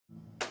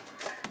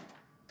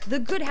The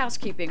Good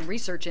Housekeeping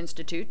Research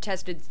Institute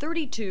tested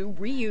 32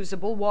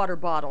 reusable water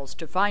bottles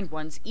to find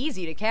ones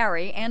easy to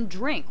carry and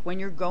drink when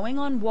you're going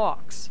on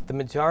walks. The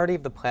majority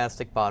of the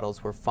plastic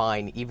bottles were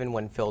fine even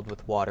when filled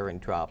with water and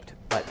dropped,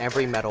 but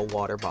every metal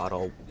water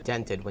bottle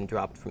dented when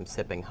dropped from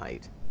sipping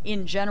height.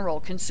 In general,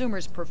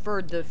 consumers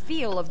preferred the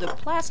feel of the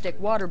plastic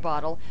water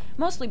bottle,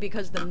 mostly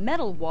because the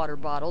metal water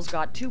bottles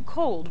got too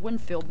cold when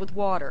filled with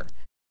water.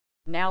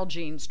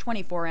 Nalgene's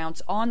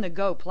 24-ounce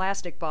on-the-go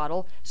plastic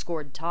bottle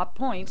scored top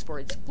points for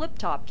its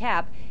flip-top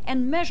cap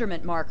and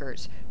measurement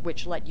markers,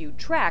 which let you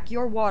track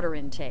your water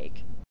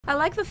intake. I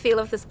like the feel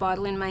of this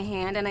bottle in my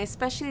hand, and I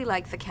especially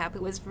like the cap.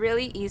 It was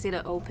really easy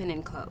to open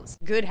and close.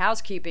 Good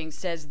Housekeeping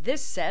says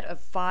this set of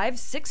 5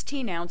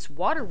 16-ounce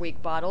Water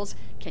Week bottles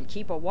can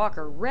keep a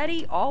walker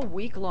ready all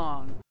week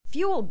long.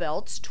 Fuel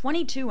Belt's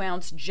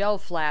 22-ounce gel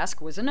flask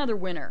was another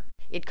winner.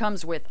 It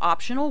comes with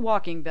optional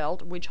walking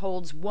belt, which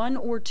holds 1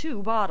 or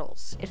 2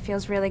 bottles. It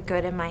feels really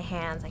good in my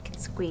hands. I can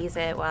squeeze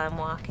it while I'm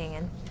walking,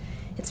 and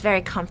it's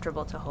very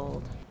comfortable to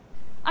hold.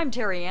 I'm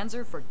Terry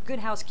Anzer for Good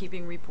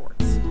Housekeeping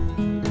Reports.